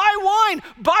 buy wine,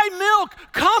 buy milk.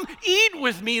 Come, eat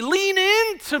with me. Lean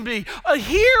into me.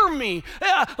 Hear me.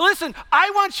 Listen, I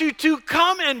want you to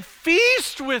come and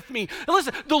feast with me.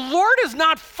 Listen, the Lord is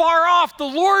not far off. The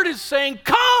Lord is saying,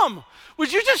 come.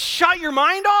 Would you just shut your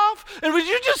mind off? And would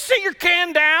you just sit your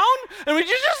can down? And would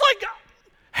you just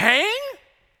hang?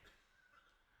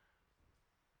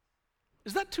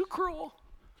 Is that too cruel?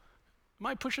 Am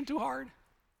I pushing too hard?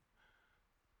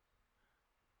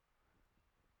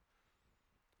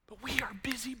 But we are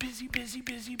busy, busy, busy,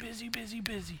 busy, busy, busy,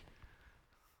 busy.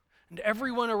 And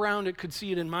everyone around it could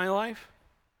see it in my life.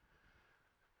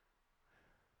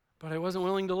 But I wasn't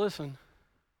willing to listen.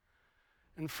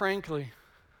 And frankly,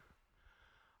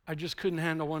 I just couldn't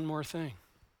handle one more thing.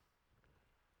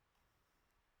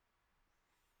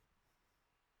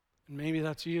 And maybe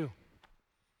that's you.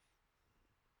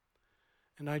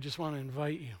 And I just want to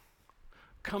invite you.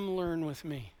 Come learn with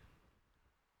me.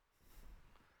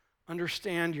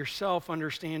 Understand yourself,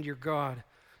 understand your God.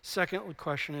 Second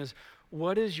question is,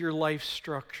 what is your life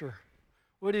structure?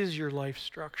 What is your life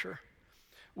structure?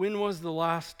 When was the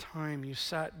last time you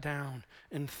sat down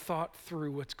and thought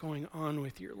through what's going on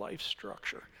with your life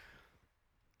structure?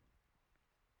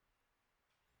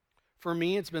 For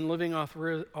me, it's been living off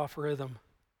rhythm.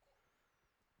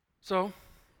 So,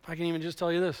 I can even just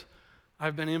tell you this.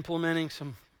 I've been implementing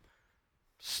some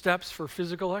steps for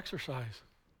physical exercise.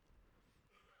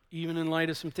 Even in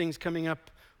light of some things coming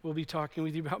up, we'll be talking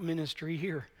with you about ministry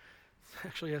here. It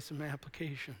actually has some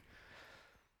application.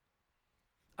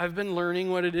 I've been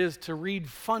learning what it is to read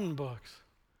fun books.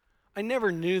 I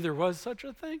never knew there was such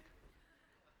a thing.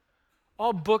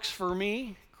 All books for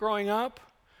me growing up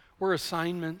were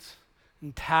assignments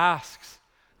and tasks.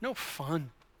 No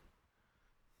fun.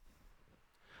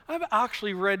 I've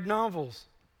actually read novels.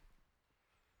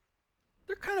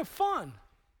 They're kind of fun.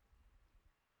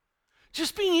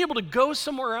 Just being able to go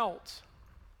somewhere else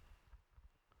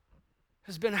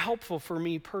has been helpful for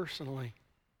me personally.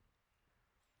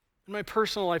 In my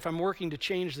personal life, I'm working to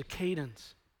change the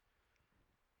cadence.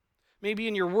 Maybe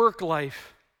in your work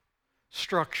life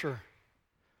structure,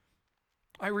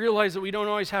 I realize that we don't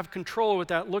always have control of what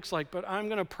that looks like, but I'm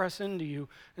going to press into you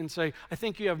and say, I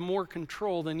think you have more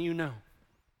control than you know.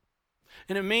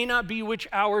 And it may not be which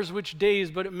hours, which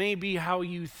days, but it may be how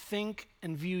you think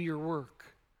and view your work.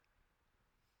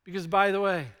 Because by the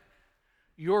way,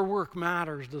 your work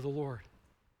matters to the Lord.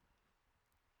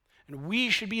 And we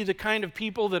should be the kind of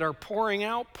people that are pouring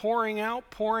out at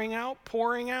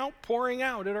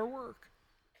our work.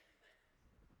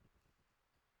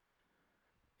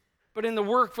 But in the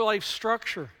work life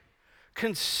structure,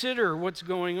 consider what's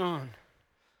going on.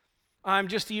 I'm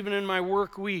just even in my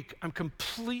work week, I'm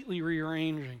completely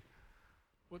rearranging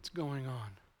what's going on.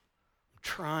 I'm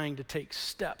trying to take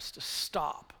steps to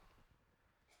stop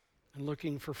and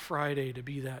looking for Friday to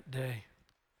be that day.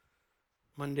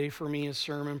 Monday for me is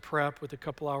sermon prep with a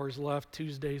couple hours left.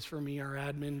 Tuesdays for me are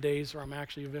admin days where I'm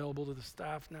actually available to the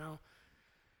staff now.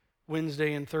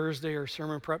 Wednesday and Thursday are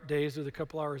sermon prep days with a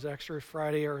couple hours extra.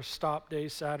 Friday are stop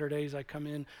days. Saturdays I come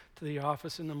in to the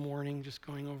office in the morning just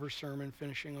going over sermon,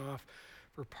 finishing off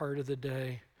for part of the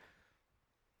day.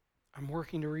 I'm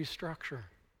working to restructure.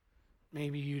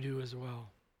 Maybe you do as well.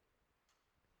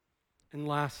 And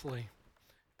lastly,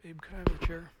 babe, could I have a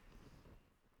chair?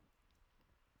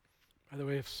 By the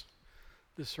way, if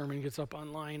this sermon gets up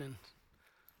online and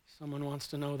someone wants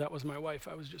to know, that was my wife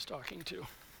I was just talking to.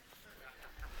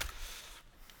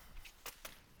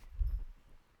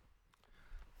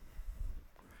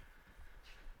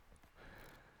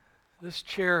 This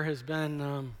chair has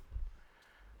been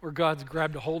where God's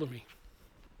grabbed a hold of me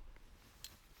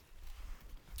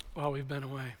while we've been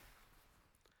away.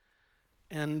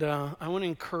 And I want to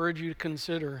encourage you to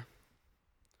consider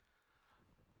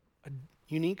a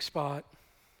unique spot,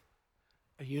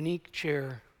 a unique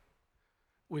chair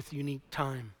with unique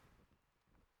time.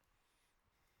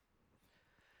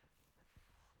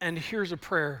 And here's a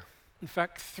prayer, in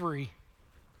fact, 3.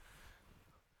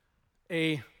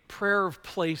 A prayer of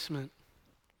placement.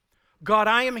 God,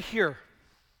 I am here.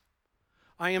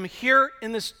 I am here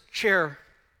in this chair.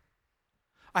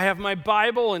 I have my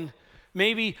Bible and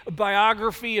maybe a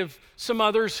biography of some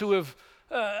others who have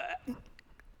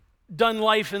done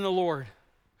life in the Lord.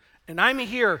 And I'm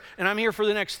here for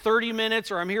the next 30 minutes,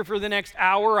 or I'm here for the next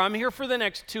hour, or I'm here for the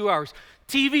next 2 hours.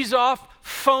 TV's off,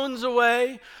 phone's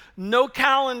away, no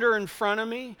calendar in front of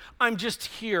me. I'm just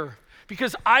here.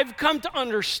 Because I've come to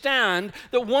understand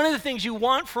that one of the things you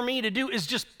want for me to do is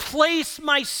just place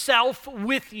myself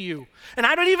with you. And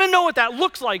I don't even know what that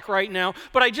looks like right now,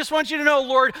 but I just want you to know,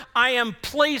 Lord, I am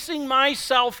placing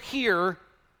myself here.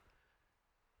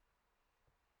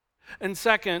 And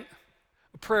second,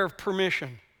 a prayer of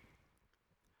permission.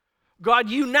 God,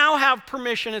 you now have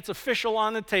permission, it's official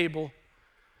on the table,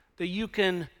 that you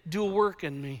can do a work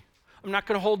in me. I'm not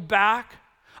going to hold back.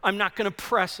 I'm not going to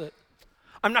press it.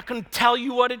 I'm not going to tell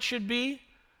you what it should be.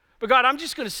 But God, I'm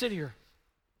just going to sit here.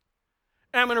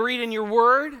 And I'm going to read in your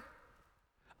word.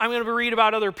 I'm going to read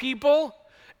about other people.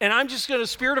 And I'm just going to,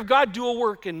 Spirit of God, do a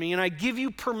work in me. And I give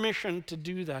you permission to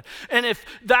do that. And if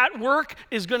that work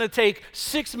is going to take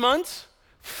 6 months,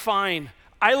 fine.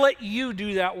 I let you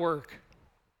do that work.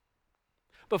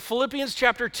 But Philippians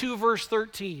chapter 2, verse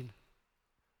 13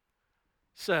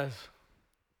 says,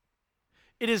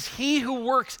 it is he who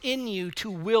works in you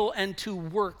to will and to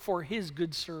work for his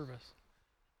good service.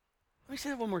 Let me say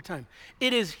that one more time.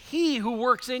 It is he who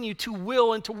works in you to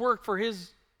will and to work for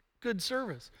his good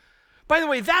service. By the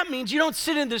way, that means you don't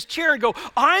sit in this chair and go,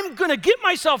 I'm going to get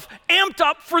myself amped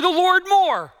up for the Lord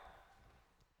more.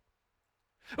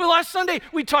 Well, last Sunday,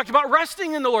 we talked about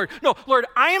resting in the Lord. No, Lord,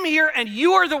 I am here and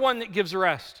you are the one that gives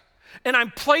rest. And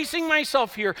I'm placing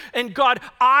myself here. And God,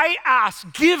 I ask,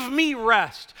 give me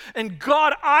rest. And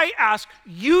God, I ask,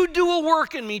 you do a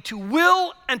work in me to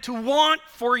will and to want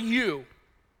for you.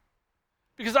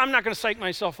 Because I'm not going to psych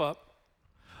myself up.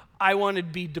 I want to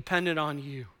be dependent on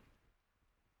you.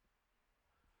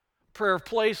 Prayer of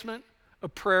placement, a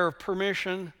prayer of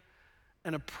permission,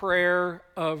 and a prayer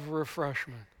of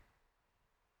refreshment.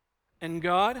 And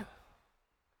God,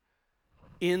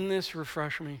 in this,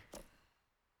 refresh me.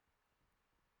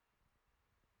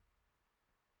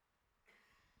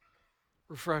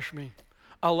 Refresh me.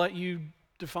 I'll let you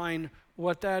define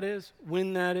what that is,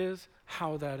 when that is,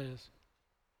 how that is.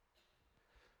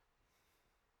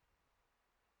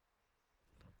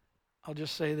 I'll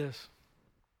just say this.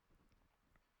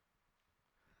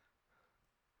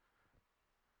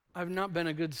 I've not been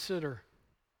a good sitter.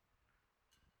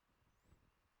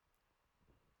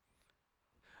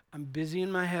 I'm busy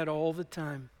in my head all the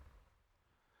time.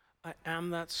 I am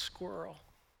that squirrel.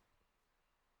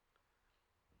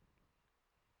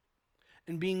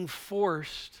 And being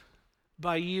forced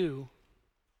by you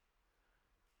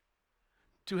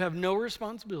to have no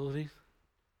responsibility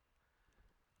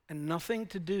and nothing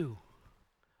to do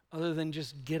other than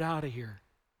just get out of here.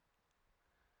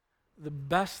 The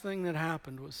best thing that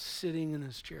happened was sitting in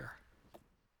this chair.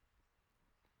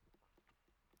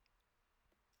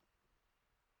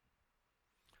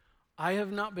 I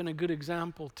have not been a good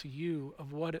example to you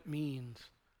of what it means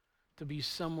to be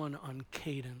someone on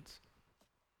cadence,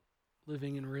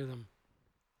 living in rhythm.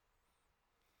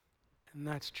 And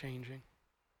that's changing.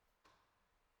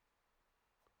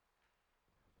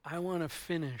 I want to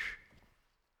finish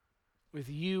with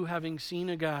you having seen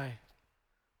a guy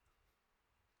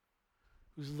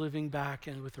who's living back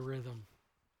in with a rhythm.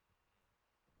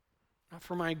 Not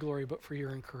for my glory, but for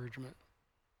your encouragement,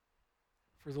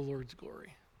 for the Lord's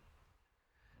glory.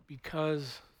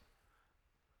 Because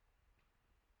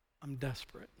I'm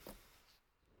desperate.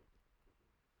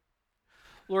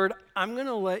 Lord, I'm going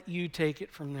to let you take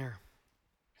it from there.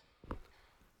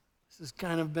 This has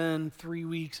kind of been 3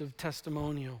 weeks of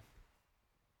testimonial.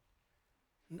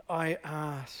 And I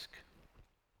ask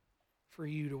for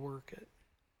you to work it.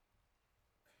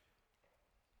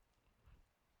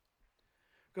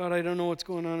 God, I don't know what's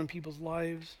going on in people's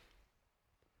lives,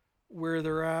 where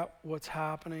they're at, what's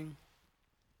happening.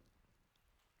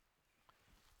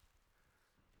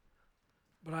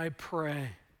 But I pray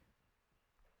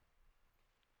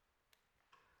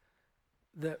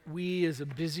that we as a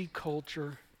busy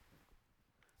culture,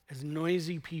 as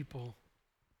noisy people,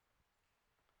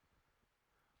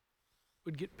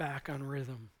 would get back on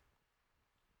rhythm.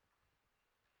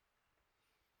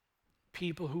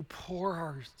 People who pour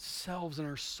ourselves and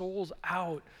our souls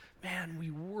out. Man,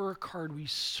 we work hard, we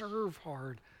serve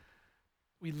hard,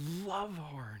 we love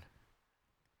hard.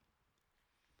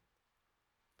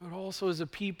 But also as a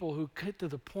people who get to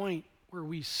the point where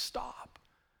we stop.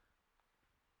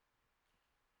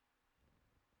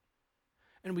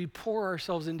 And we pour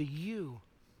ourselves into you.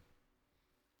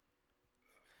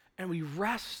 And we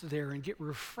rest there and get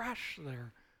refreshed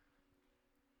there.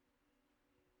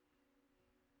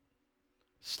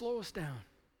 Slow us down.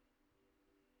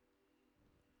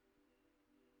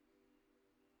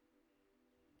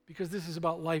 Because this is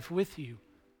about life with you.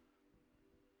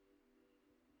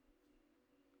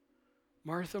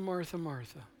 Martha, Martha,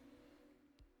 Martha.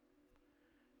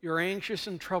 You're anxious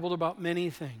and troubled about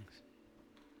many things.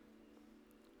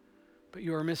 But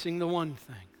you are missing the one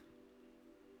thing.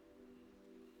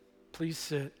 Please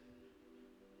sit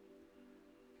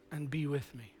and be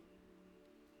with me.